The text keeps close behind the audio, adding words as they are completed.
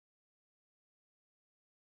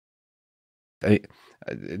I,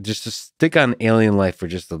 just to stick on alien life for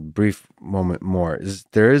just a brief moment more,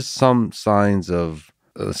 there is some signs of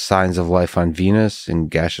life on Venus in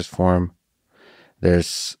gaseous form.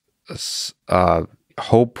 There's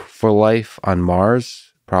hope for life on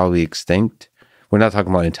Mars, probably extinct. We're not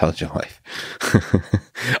talking about intelligent life,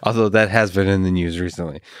 although that has been in the news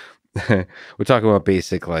recently. We're talking about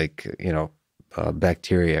basic, like,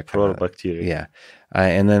 bacteria. Bacteria. Yeah.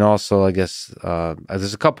 And then also, I guess,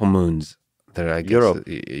 there's a couple moons that I guess. Europe.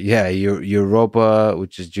 Yeah, Europa,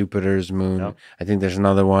 which is Jupiter's moon. Yep. I think there's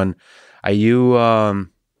another one. Are you,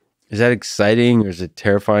 is that exciting or is it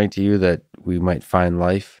terrifying to you that we might find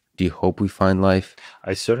life? Do you hope we find life?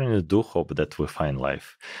 I certainly do hope that we find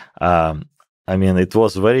life. I mean, it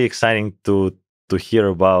was very exciting to hear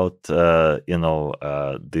about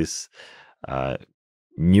this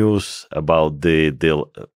news about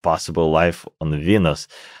the possible life on Venus.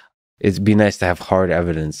 It'd be nice to have hard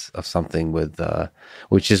evidence of something with,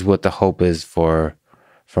 which is what the hope is for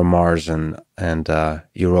Mars and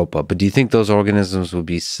Europa. But do you think those organisms would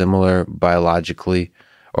be similar biologically,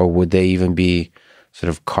 or would they even be sort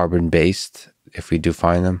of carbon based if we do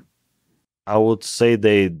find them? I would say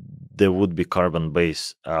they would be carbon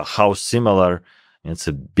based. How similar? It's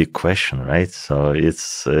a big question, right? So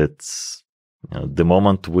it's the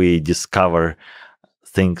moment we discover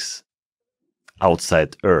things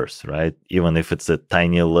outside Earth, right? Even if it's a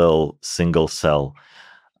tiny little single cell,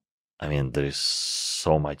 I mean, there is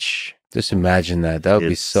so much. Just imagine that. That would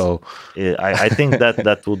be so. I think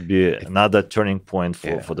that would be another turning point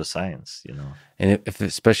for the science, And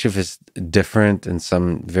especially if it's different in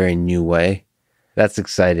some very new way, that's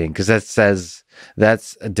exciting because that says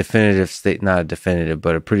that's a definitive state, not a definitive,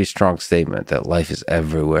 but a pretty strong statement that life is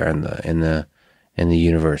everywhere in the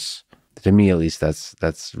universe. To me, at least,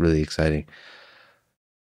 that's really exciting.